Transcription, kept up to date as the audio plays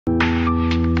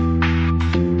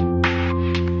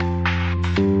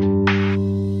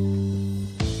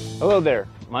Hello there,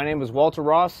 my name is Walter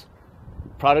Ross,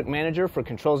 Product Manager for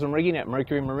Controls and Rigging at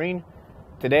Mercury Marine.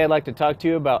 Today I'd like to talk to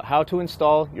you about how to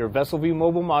install your VesselView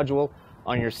Mobile module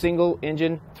on your single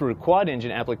engine through quad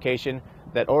engine application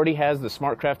that already has the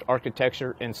SmartCraft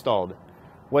architecture installed.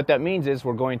 What that means is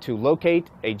we're going to locate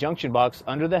a junction box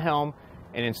under the helm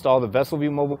and install the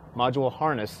VesselView Mobile module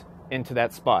harness into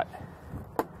that spot.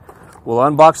 We'll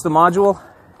unbox the module.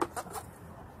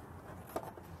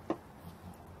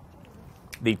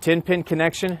 The 10-pin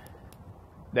connection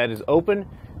that is open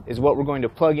is what we're going to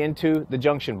plug into the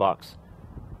junction box.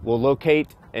 We'll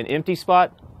locate an empty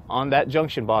spot on that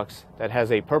junction box that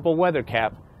has a purple weather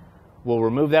cap. We'll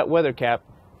remove that weather cap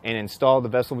and install the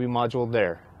VesselView module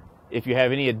there. If you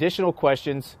have any additional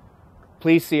questions,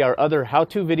 please see our other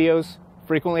how-to videos,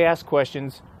 frequently asked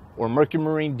questions, or Mercury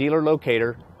Marine dealer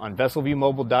locator on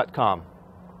VesselViewMobile.com.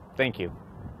 Thank you.